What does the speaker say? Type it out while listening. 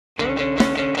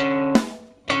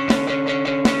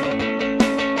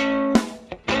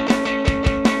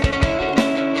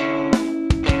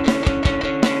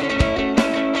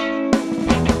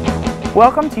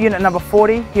Welcome to unit number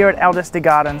 40 here at Algester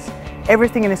Gardens.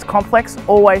 Everything in this complex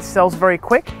always sells very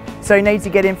quick, so you need to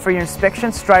get in for your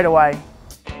inspection straight away.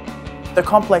 The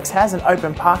complex has an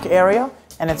open park area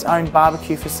and its own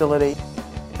barbecue facility.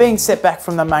 Being set back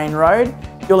from the main road,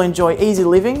 you'll enjoy easy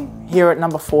living here at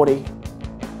number 40.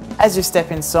 As you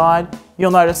step inside, you'll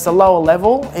notice the lower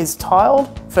level is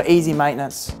tiled for easy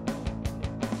maintenance.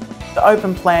 The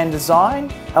open plan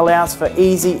design allows for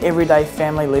easy everyday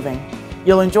family living.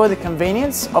 You'll enjoy the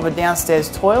convenience of a downstairs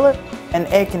toilet and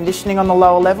air conditioning on the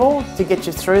lower level to get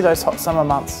you through those hot summer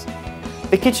months.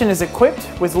 The kitchen is equipped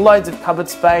with loads of cupboard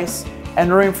space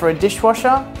and room for a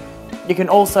dishwasher. You can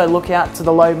also look out to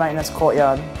the low maintenance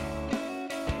courtyard.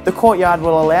 The courtyard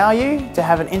will allow you to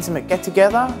have an intimate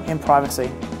get-together in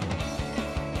privacy.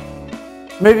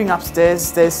 Moving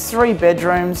upstairs, there's 3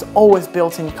 bedrooms, all with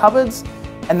built-in cupboards,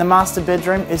 and the master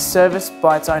bedroom is serviced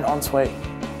by its own ensuite.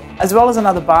 As well as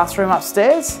another bathroom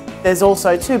upstairs, there's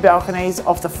also 2 balconies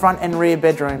off the front and rear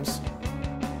bedrooms.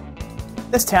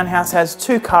 This townhouse has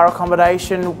 2 car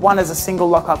accommodation, one as a single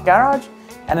lock-up garage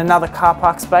and another car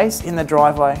park space in the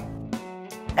driveway.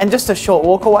 And just a short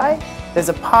walk away, there's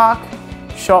a park,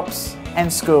 shops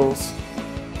and schools.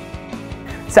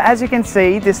 So as you can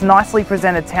see, this nicely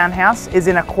presented townhouse is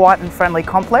in a quiet and friendly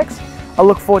complex. I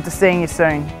look forward to seeing you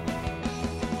soon.